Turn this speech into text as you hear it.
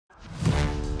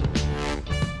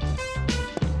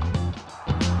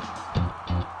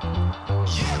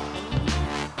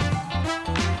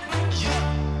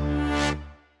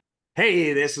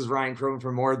Hey, this is Ryan Crotin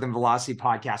from More Than Velocity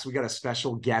Podcast. We got a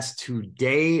special guest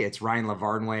today. It's Ryan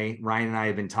Lavarnway. Ryan and I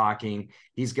have been talking.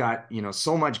 He's got,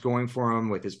 so much going for him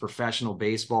with his professional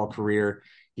baseball career.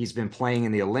 He's been playing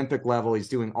in the Olympic level. He's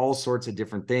doing all sorts of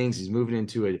different things. He's moving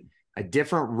into a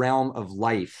different realm of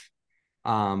life.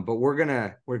 But we're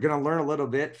gonna learn a little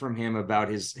bit from him about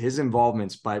his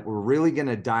involvements, but we're really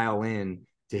gonna dial in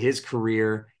to his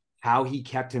career, how he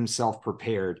kept himself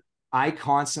prepared. I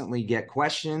constantly get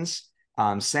questions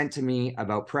sent to me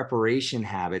about preparation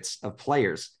habits of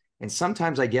players. And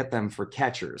sometimes I get them for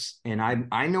catchers. And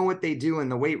I know what they do in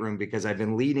the weight room because I've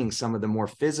been leading some of the more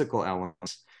physical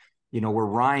elements, where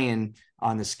Ryan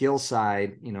on the skill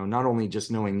side, not only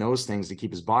just knowing those things to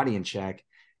keep his body in check,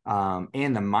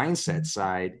 and the mindset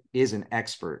side is an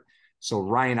expert. So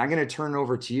Ryan, I'm going to turn it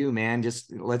over to you, man.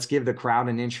 Just let's give the crowd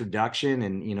an introduction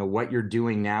and what you're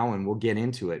doing now, and we'll get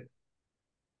into it.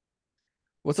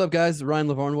 What's up, guys? Ryan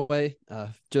Lavarnway,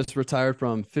 just retired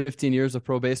from 15 years of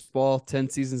pro baseball, 10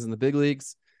 seasons in the big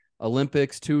leagues,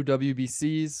 Olympics, 2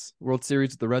 WBCs, World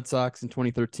Series with the Red Sox in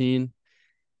 2013.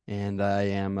 And I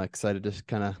am excited to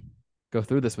kind of go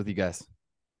through this with you guys.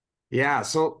 Yeah.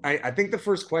 So I think the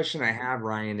first question I have,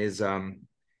 Ryan, is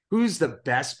who's the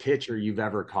best pitcher you've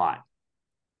ever caught?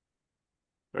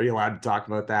 Are you allowed to talk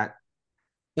about that?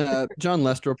 John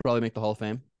Lester will probably make the Hall of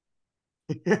Fame.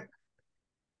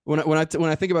 When I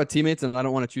think about teammates and I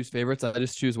don't want to choose favorites, I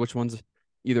just choose which ones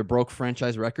either broke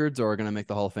franchise records or are going to make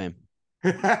the Hall of Fame.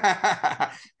 I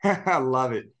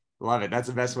love it. Love it. That's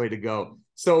the best way to go.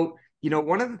 So,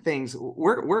 one of the things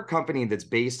we're a company that's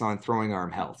based on throwing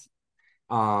arm health.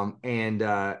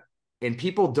 And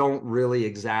people don't really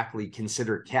exactly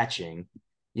consider catching,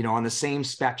 on the same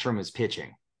spectrum as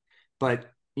pitching. But,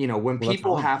 when Well, that's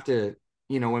people wrong. have to,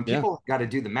 when Yeah. people got to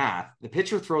do the math, the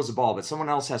pitcher throws the ball, but someone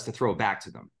else has to throw it back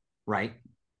to them. Right.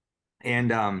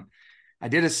 And I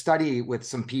did a study with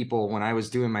some people when I was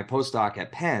doing my postdoc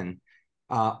at Penn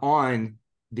on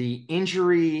the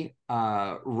injury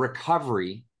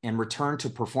recovery and return to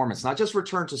performance, not just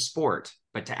return to sport,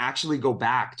 but to actually go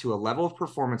back to a level of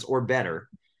performance or better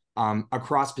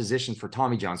across positions for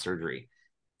Tommy John surgery.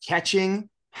 Catching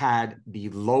had the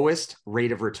lowest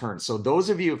rate of return. So those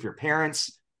of you, if you're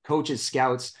parents, coaches,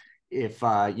 scouts, if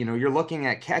you're looking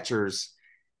at catchers,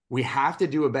 we have to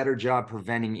do a better job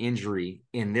preventing injury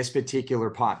in this particular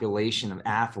population of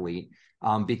athlete,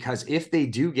 because if they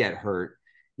do get hurt,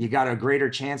 you got a greater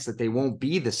chance that they won't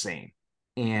be the same.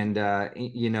 And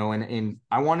and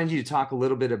I wanted you to talk a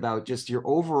little bit about just your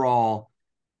overall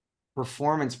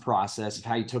performance process of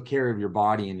how you took care of your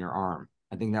body and your arm.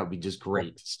 I think that would be just Well,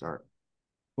 great to start.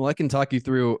 well, I can talk you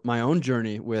through my own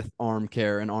journey with arm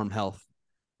care and arm health.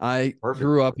 I Perfect.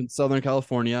 grew up in Southern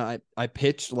California. I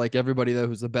pitched like everybody that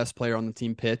was the best player on the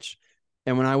team pitch.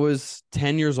 And when I was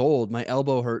 10 years old, my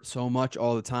elbow hurt so much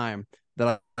all the time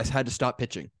that I had to stop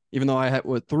pitching. Even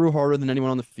though threw harder than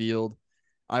anyone on the field,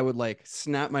 I would like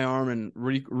snap my arm and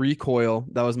recoil.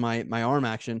 That was my arm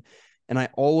action. And I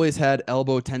always had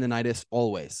elbow tendonitis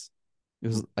always.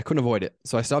 I couldn't avoid it.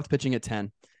 So I stopped pitching at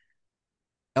 10.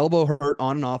 Elbow hurt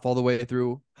on and off all the way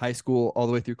through high school, all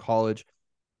the way through college.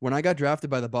 When I got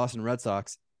drafted by the Boston Red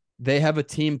Sox, they have a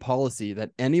team policy that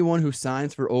anyone who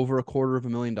signs for over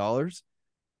 $250,000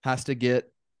 has to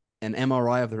get an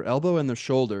MRI of their elbow and their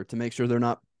shoulder to make sure they're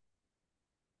not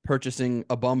purchasing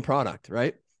a bum product,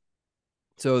 right?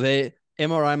 So they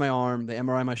MRI my arm, they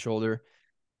MRI my shoulder,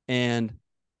 and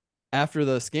after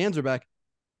the scans are back,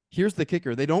 here's the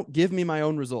kicker. They don't give me my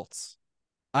own results.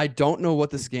 I don't know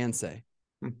what the scans say,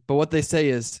 but what they say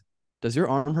is, does your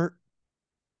arm hurt?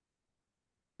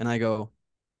 And I go,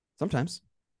 sometimes.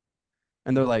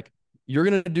 And they're like, you're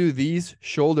going to do these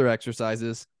shoulder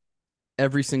exercises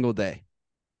every single day.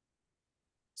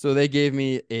 So they gave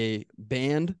me a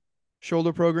band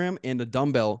shoulder program and a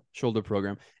dumbbell shoulder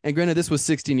program. And granted, this was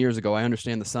 16 years ago. I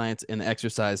understand the science and the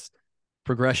exercise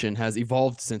progression has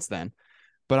evolved since then.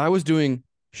 But I was doing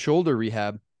shoulder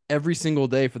rehab every single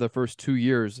day for the first 2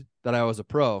 years that I was a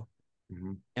pro.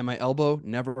 Mm-hmm. And my elbow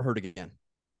never hurt again.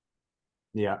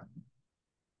 Yeah.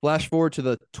 Flash forward to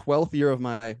the 12th year of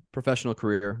my professional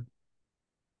career.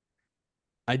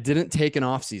 I didn't take an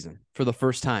off season for the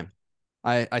first time.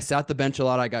 I sat the bench a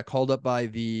lot. I got called up by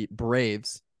the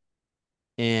Braves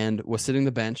and was sitting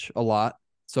the bench a lot.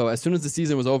 So as soon as the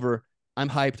season was over, I'm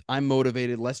hyped. I'm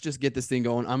motivated. Let's just get this thing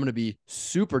going. I'm going to be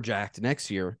super jacked next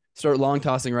year. Start long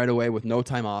tossing right away with no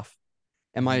time off.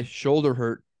 And my shoulder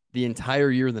hurt the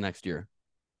entire year the next year.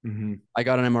 Mm-hmm. I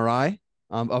got an MRI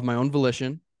of my own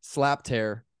volition, slap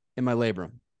tear in my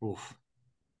labrum. Oof.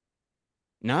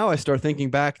 Now I start thinking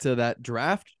back to that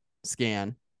draft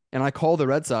scan, and I call the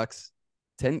Red Sox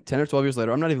 10 or 12 years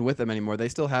later, I'm not even with them anymore. They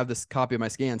still have this copy of my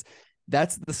scans.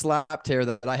 That's the slap tear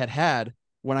that I had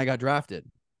when I got drafted.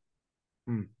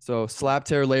 So slap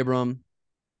tear labrum,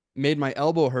 made my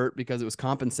elbow hurt because it was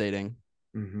compensating.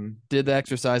 Did the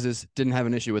exercises, didn't have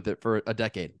an issue with it for a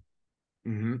decade.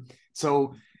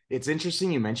 So it's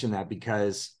interesting you mentioned that,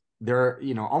 because there are,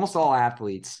 almost all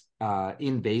athletes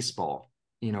in baseball,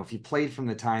 if you played from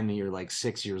the time that you're like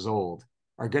 6 years old,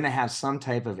 are going to have some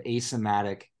type of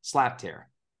asymptomatic slap tear,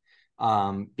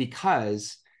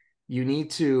 because you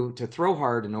need to throw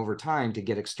hard, and over time, to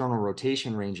get external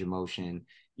rotation range of motion,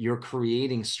 you're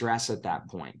creating stress at that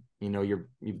point. You're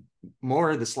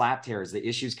more of the slap tears, the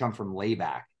issues come from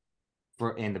layback,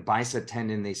 and the bicep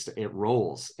tendon, it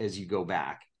rolls as you go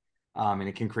back, and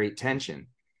it can create tension.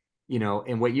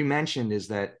 And what you mentioned is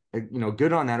that,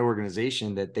 good on that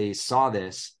organization that they saw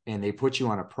this and they put you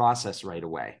on a process right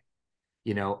away.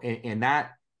 And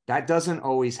that doesn't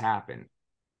always happen.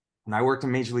 When I worked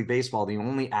in Major League Baseball, the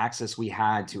only access we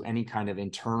had to any kind of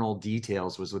internal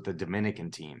details was with the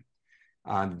Dominican team.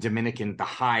 The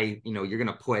high, you're going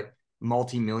to put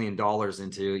multi-million dollars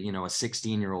into, a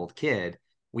 16-year-old kid.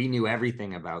 We knew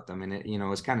everything about them, and it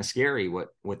was kind of scary what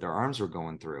their arms were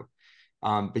going through.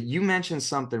 But you mentioned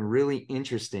something really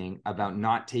interesting about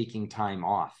not taking time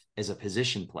off as a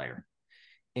position player.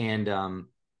 And, on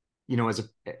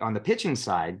the pitching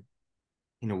side,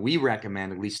 we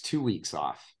recommend at least 2 weeks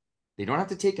off. They don't have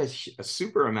to take a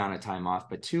super amount of time off,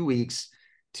 but 2 weeks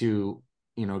to,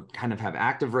 kind of have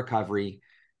active recovery,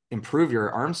 improve your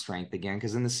arm strength again,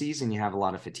 because in the season you have a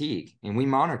lot of fatigue, and we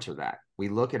monitor that. We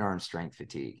look at arm strength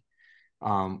fatigue,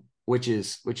 which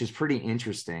is pretty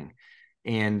interesting.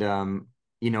 And,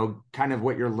 kind of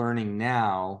what you're learning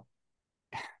now,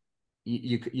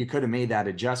 you could have made that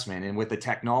adjustment. And with the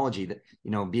technology that,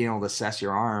 being able to assess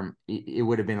your arm, it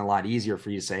would have been a lot easier for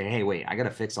you to say, hey, wait, I got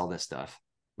to fix all this stuff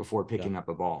before picking up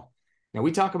a ball. Now,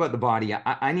 we talk about the body.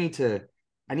 I need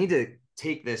to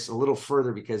take this a little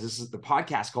further, because this is the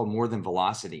podcast called More Than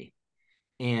Velocity.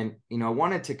 And, I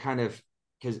wanted to kind of,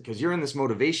 because you're in this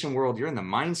motivation world, you're in the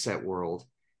mindset world.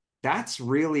 That's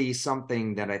really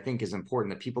something that I think is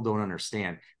important that people don't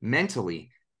understand. Mentally,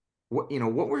 what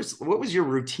was your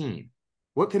routine?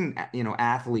 What can,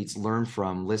 athletes learn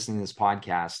from listening to this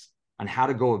podcast on how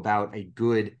to go about a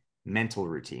good mental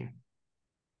routine?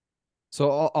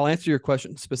 So I'll answer your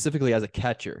question specifically as a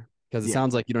catcher, because it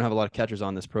sounds like you don't have a lot of catchers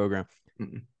on this program.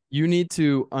 You need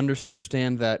to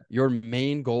understand that your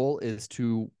main goal is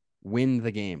to win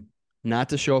the game, not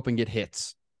to show up and get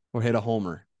hits or hit a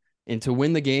homer. And to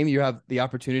win the game, you have the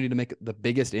opportunity to make the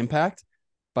biggest impact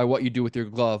by what you do with your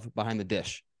glove behind the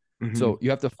dish. So you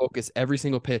have to focus every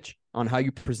single pitch on how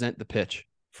you present the pitch,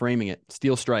 framing it,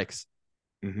 steal strikes.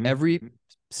 Every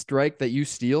strike that you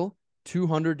steal,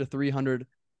 200 to 300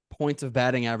 points of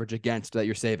batting average against that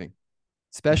you're saving,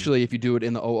 especially if you do it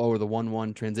in the 0-0 or the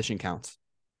 1-1 transition counts.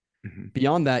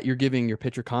 Beyond that, you're giving your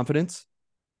pitcher confidence.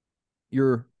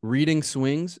 You're reading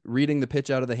swings, reading the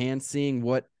pitch out of the hand, seeing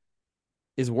what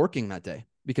is working that day,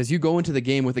 because you go into the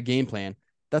game with a game plan.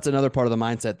 That's another part of the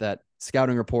mindset, that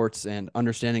scouting reports and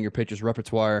understanding your pitcher's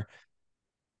repertoire,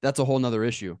 that's a whole nother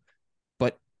issue.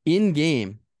 But in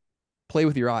game, play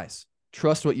with your eyes,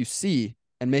 trust what you see,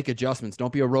 and make adjustments.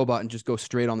 Don't be a robot and just go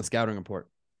straight on the scouting report.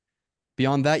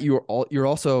 Beyond that, you're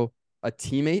also a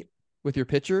teammate with your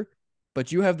pitcher,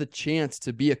 but you have the chance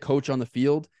to be a coach on the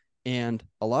field. And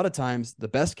a lot of times the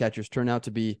best catchers turn out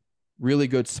to be really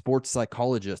good sports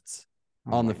psychologists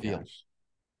on the field.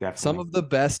 Definitely. Some of the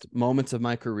best moments of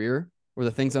my career, or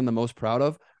the things I'm the most proud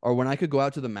of, are when I could go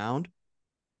out to the mound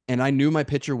and I knew my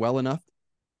pitcher well enough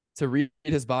to read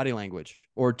his body language,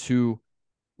 or to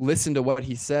listen to what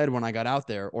he said when I got out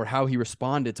there, or how he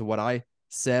responded to what I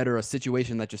said or a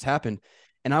situation that just happened.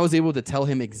 And I was able to tell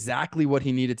him exactly what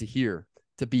he needed to hear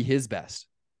to be his best.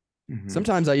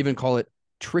 Sometimes I even call it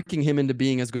tricking him into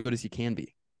being as good as he can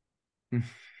be,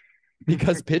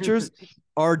 because pitchers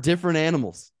are different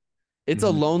animals. It's a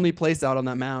lonely place out on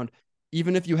that mound.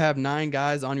 Even if you have 9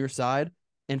 guys on your side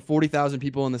and 40,000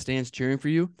 people in the stands cheering for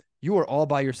you, you are all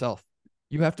by yourself.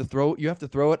 You have to throw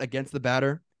it against the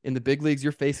batter. In the big leagues,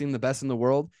 you're facing the best in the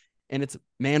world, and it's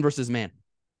man versus man.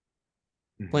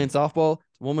 Playing softball,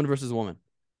 it's woman versus woman.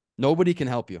 Nobody can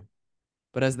help you.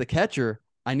 But as the catcher,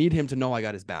 I need him to know I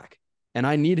got his back, and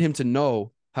I need him to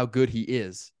know how good he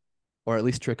is, or at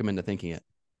least trick him into thinking it.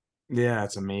 Yeah,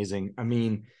 it's amazing. I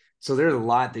mean, so there's a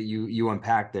lot that you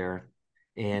unpack there.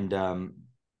 And,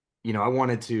 I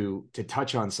wanted to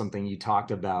touch on something you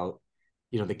talked about,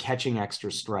 the catching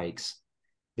extra strikes.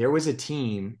 there was a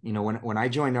team, when I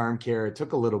joined Armcare, it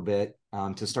took a little bit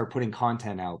to start putting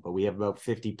content out, but we have about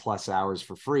 50 plus hours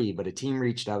for free. But a team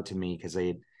reached out to me because they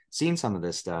had seen some of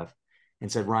this stuff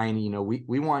and said, Ryan,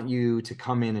 we want you to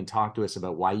come in and talk to us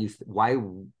about why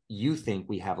you think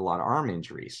we have a lot of arm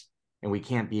injuries, and we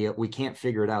can't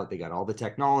figure it out. They got all the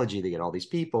technology, they got all these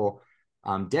people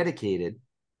dedicated,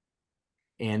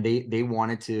 and they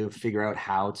wanted to figure out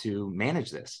how to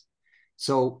manage this.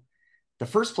 So the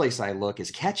first place I look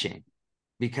is catching,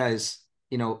 because,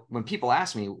 when people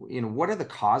ask me, what are the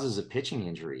causes of pitching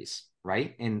injuries,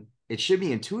 right? And it should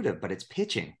be intuitive, but it's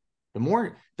pitching. The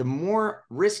more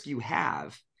risk you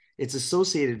have, it's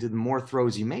associated to the more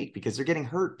throws you make, because they're getting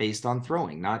hurt based on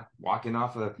throwing, not walking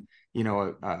off a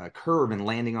curve and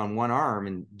landing on one arm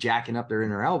and jacking up their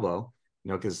inner elbow,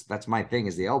 because that's my thing,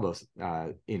 is the elbow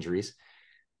injuries.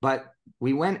 But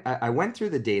I went through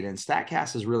the data, and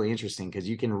StatCast is really interesting because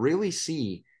you can really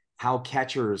see how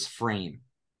catchers frame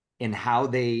and how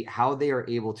they are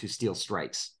able to steal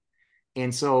strikes.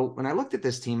 And so when I looked at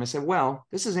this team, I said, well,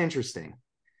 this is interesting.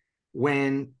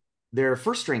 When their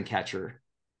first string catcher,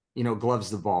 gloves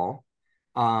the ball,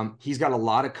 he's got a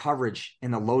lot of coverage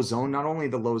in the low zone, not only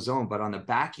the low zone, but on the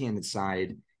backhanded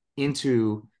side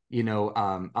into,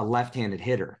 a left-handed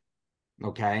hitter.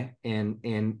 Okay.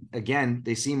 And again,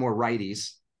 they see more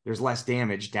righties. There's less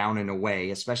damage down and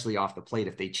away, especially off the plate.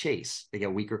 If they chase, they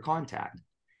get weaker contact.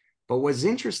 But what's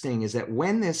interesting is that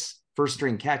when this first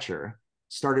string catcher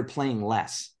started playing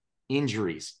less,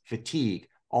 injuries, fatigue,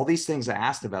 all these things I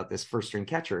asked about this first string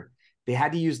catcher, they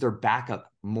had to use their backup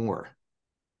more.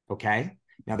 Okay.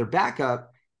 Now their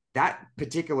backup, that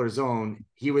particular zone,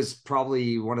 he was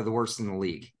probably one of the worst in the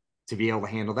league to be able to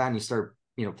handle that. And you start,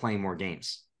 playing more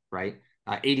games, right?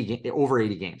 Over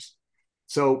 80 games.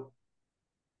 So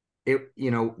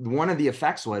one of the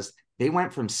effects was they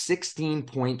went from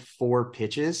 16.4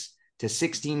 pitches to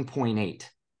 16.8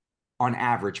 on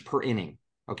average per inning,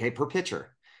 okay, per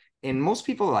pitcher. And most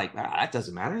people are like, that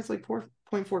doesn't matter. It's like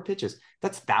 4.4 pitches.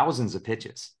 That's thousands of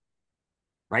pitches,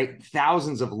 right?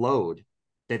 Thousands of load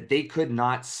that they could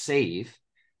not save.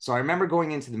 So I remember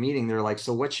going into the meeting, they're like,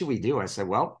 so what should we do? I said,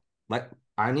 well,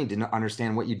 I need to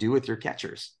understand what you do with your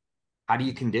catchers. How do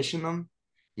you condition them?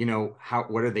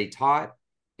 What are they taught?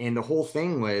 And the whole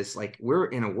thing was like, we're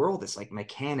in a world that's like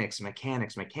mechanics.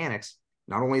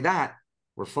 Not only that,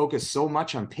 we're focused so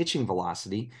much on pitching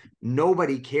velocity,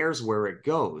 nobody cares where it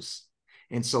goes.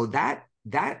 And so that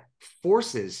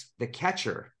forces the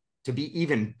catcher to be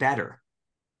even better.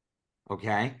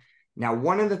 Okay. Now,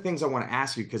 one of the things I want to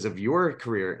ask you, because of your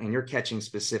career and your catching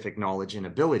specific knowledge and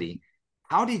ability,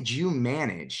 how did you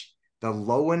manage the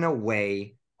low and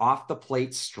away off the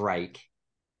plate strike,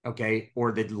 okay,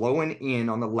 or the low and in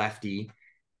on the lefty?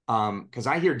 Because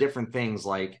I hear different things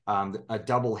like a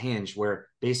double hinge where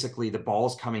basically the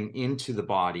ball's coming into the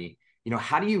body.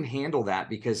 How do you handle that?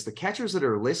 Because the catchers that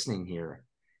are listening here,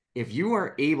 if you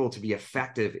are able to be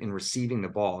effective in receiving the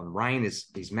ball, and Ryan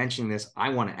he's mentioning this, I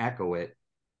want to echo it,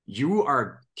 you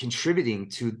are contributing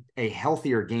to a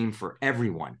healthier game for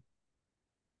everyone.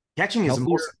 Catching is the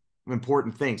most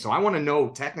important thing. So I want to know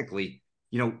technically,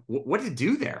 what to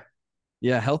do there.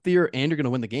 Yeah, healthier, and you're going to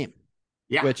win the game.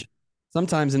 Yeah. Which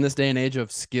sometimes in this day and age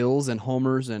of skills and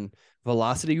homers and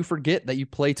velocity, you forget that you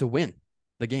play to win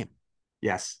the game.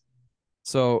 Yes.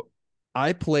 So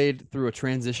I played through a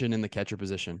transition in the catcher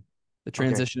position, the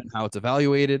transition in how it's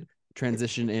evaluated,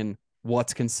 transition in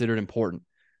what's considered important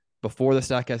before the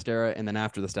StatCast era and then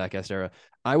after the StatCast era.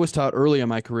 I was taught early in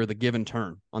my career the give and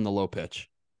turn on the low pitch.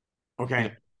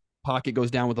 Okay. Pocket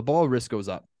goes down with the ball, wrist goes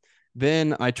up.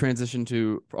 Then I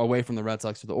transitioned away from the Red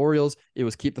Sox to the Orioles. It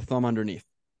was keep the thumb underneath.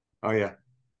 Oh, yeah.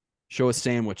 Show a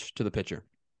sandwich to the pitcher.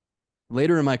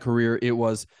 Later in my career, it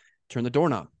was turn the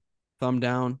doorknob, thumb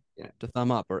down to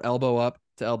thumb up, or elbow up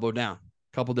to elbow down.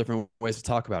 A couple different ways to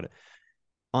talk about it.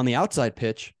 On the outside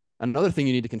pitch, another thing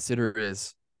you need to consider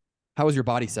is how is your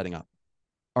body setting up?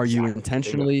 Are you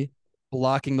intentionally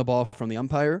blocking the ball from the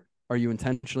umpire? Are you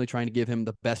intentionally trying to give him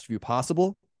the best view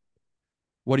possible?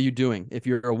 What are you doing? If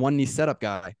you're a one knee setup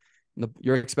guy,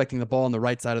 you're expecting the ball on the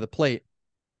right side of the plate.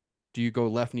 Do you go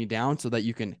left knee down so that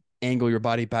you can angle your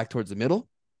body back towards the middle?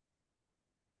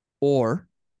 Or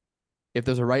if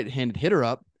there's a right-handed hitter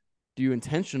up, do you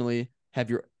intentionally have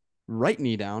your right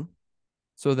knee down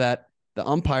so that the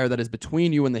umpire that is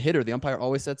between you and the hitter, the umpire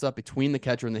always sets up between the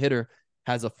catcher and the hitter,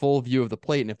 has a full view of the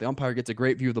plate. And if the umpire gets a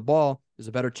great view of the ball, there's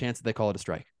a better chance that they call it a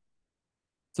strike.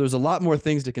 So there's a lot more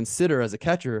things to consider as a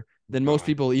catcher than most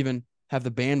people even have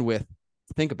the bandwidth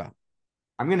to think about.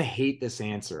 I'm going to hate this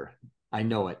answer. I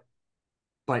know it.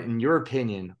 But in your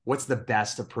opinion, what's the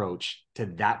best approach to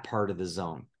that part of the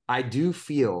zone? I do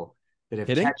feel that if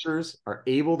Hitting? catchers are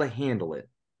able to handle it,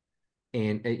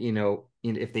 and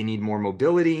if they need more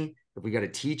mobility, if we got to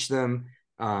teach them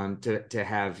to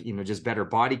have just better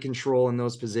body control in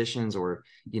those positions, or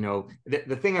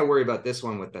the thing I worry about this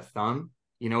one with the thumb,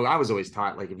 I was always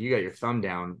taught, like, if you got your thumb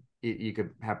down, you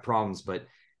could have problems. But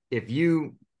if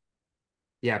you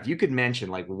could mention,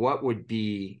 like, what would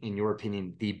be, in your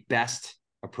opinion, the best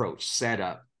approach,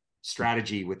 setup,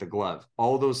 strategy with the glove,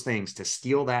 all those things to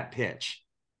steal that pitch,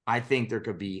 I think there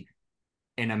could be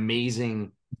an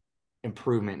amazing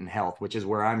improvement in health, which is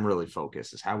where I'm really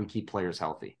focused, is how we keep players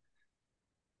healthy.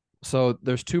 So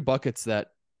there's two buckets that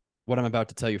what I'm about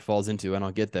to tell you falls into, and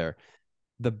I'll get there.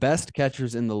 The best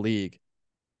catchers in the league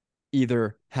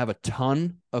either have a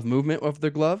ton of movement with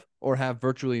their glove or have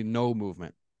virtually no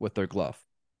movement with their glove.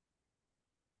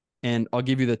 And I'll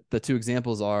give you the two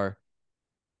examples are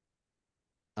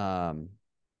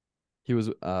he was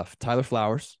Tyler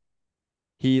Flowers.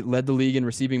 He led the league in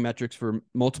receiving metrics for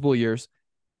multiple years.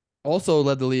 Also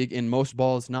led the league in most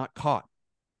balls not caught.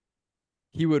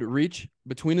 He would reach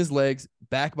between his legs,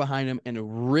 back behind him,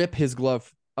 and rip his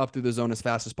glove up through the zone as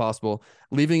fast as possible,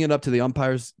 leaving it up to the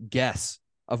umpire's guess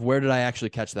of where did I actually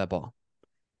catch that ball.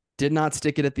 Did not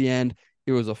stick it at the end.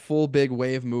 It was a full big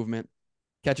wave movement.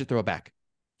 Catch it, throw it back.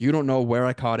 You don't know where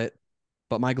I caught it,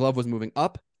 but my glove was moving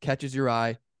up, catches your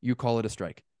eye, you call it a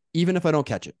strike, even if I don't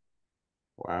catch it.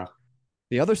 Wow.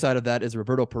 The other side of that is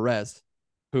Roberto Perez,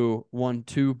 who won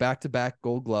 2 back-to-back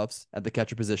gold gloves at the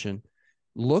catcher position.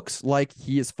 Looks like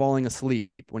he is falling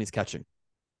asleep when he's catching.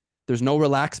 There's no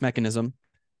relax mechanism.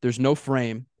 There's no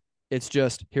frame. It's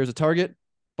just, here's a target,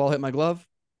 ball hit my glove,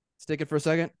 stick it for a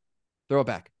second, throw it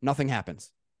back. Nothing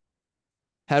happens.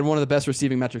 Had one of the best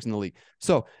receiving metrics in the league.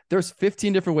 So there's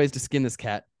 15 different ways to skin this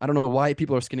cat. I don't know why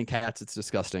people are skinning cats. It's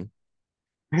disgusting.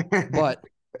 But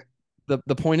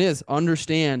the point is,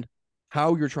 understand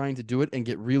how you're trying to do it and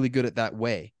get really good at that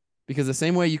way. Because the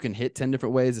same way you can hit 10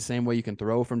 different ways, the same way you can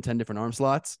throw from 10 different arm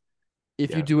slots,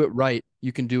 if you do it right,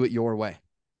 you can do it your way.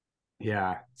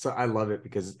 Yeah. So I love it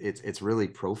because it's really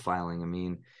profiling. I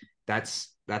mean, that's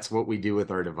what we do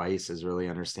with our device, is really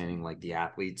understanding, like, the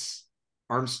athlete's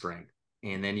arm strength.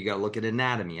 And then you got to look at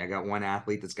anatomy. I got one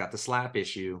athlete that's got the slap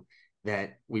issue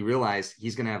that we realize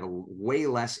he's going to have way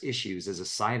less issues as a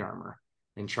side armor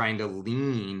and trying to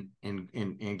lean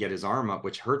and get his arm up,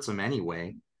 which hurts him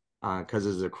anyway, because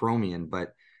it's a chromium.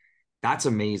 But that's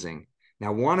amazing. Now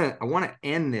I want to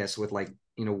end this with, like,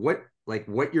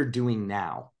 what you're doing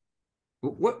now.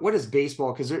 What is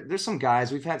baseball? Because there's some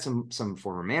guys, we've had some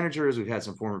former managers, we've had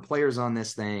some former players on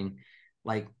this thing.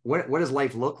 Like, what does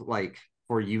life look like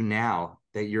for you now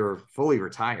that you're fully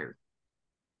retired?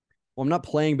 Well, I'm not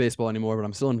playing baseball anymore, but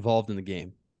I'm still involved in the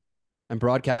game. I'm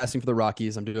broadcasting for the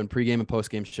Rockies. I'm doing pregame and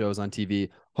postgame shows on TV,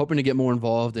 hoping to get more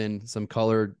involved in some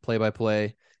colored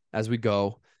play-by-play as we go.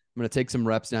 I'm going to take some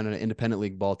reps down at an independent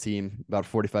league ball team about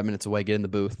 45 minutes away, get in the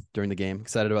booth during the game.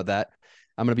 Excited about that.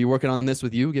 I'm going to be working on this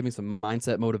with you, giving some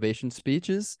mindset motivation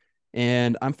speeches.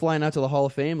 And I'm flying out to the Hall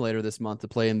of Fame later this month to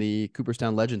play in the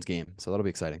Cooperstown Legends game. So that'll be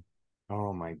exciting.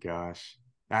 Oh my gosh.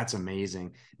 That's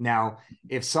amazing. Now,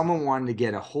 if someone wanted to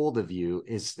get a hold of you,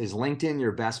 is LinkedIn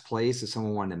your best place? If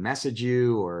someone wanted to message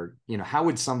you, or, how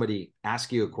would somebody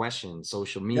ask you a question?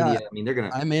 Social media? Yeah, I mean, they're gonna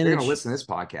I listen to this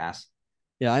podcast.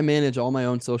 Yeah, I manage all my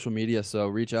own social media. So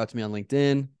reach out to me on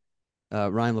LinkedIn,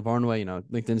 Ryan Lavarnway.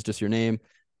 LinkedIn's just your name.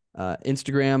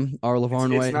 Instagram, R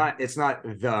Lavarnway. It's not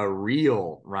the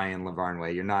real Ryan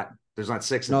Lavarnway. There's not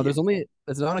 6 of No, you.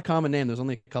 it's not a common name. There's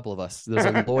only a couple of us. There's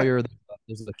a lawyer,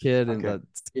 there's a kid, and Okay.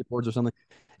 skateboards or something.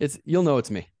 You'll know it's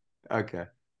me. Okay.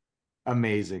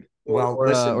 Amazing. Or, Well, or, uh,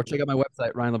 listen, or check out my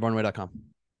website,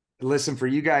 ryanlavarnway.com. for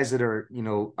you guys that are,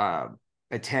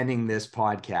 attending this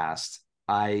podcast,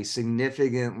 I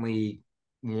significantly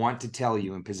want to tell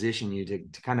you and position you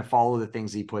to kind of follow the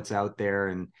things he puts out there,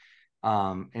 and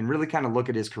really kind of look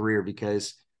at his career,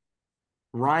 because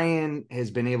Ryan has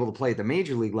been able to play at the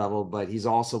major league level, but he's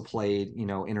also played,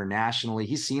 internationally.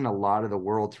 He's seen a lot of the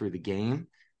world through the game.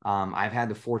 I've had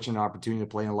the fortunate opportunity to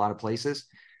play in a lot of places,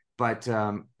 but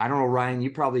I don't know, Ryan,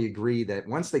 you probably agree that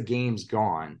once the game's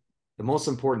gone, the most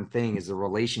important thing is the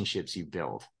relationships you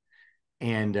build.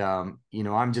 And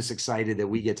I'm just excited that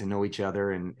we get to know each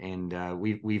other, and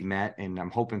we've met, and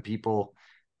I'm hoping people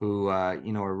who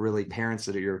are really parents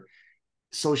that are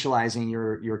socializing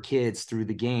your kids through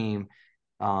the game,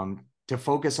 to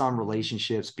focus on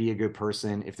relationships, be a good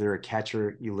person. If they're a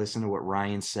catcher, you listen to what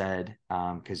Ryan said,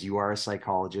 because you are a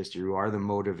psychologist, you are the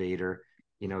motivator.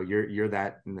 You're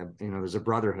that, there's a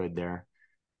brotherhood there.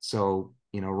 So,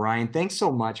 Ryan, thanks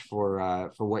so much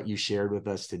for what you shared with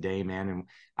us today, man. And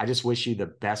I just wish you the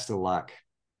best of luck.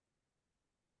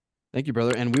 Thank you,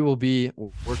 brother. And we will be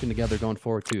working together going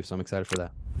forward too. So I'm excited for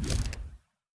that.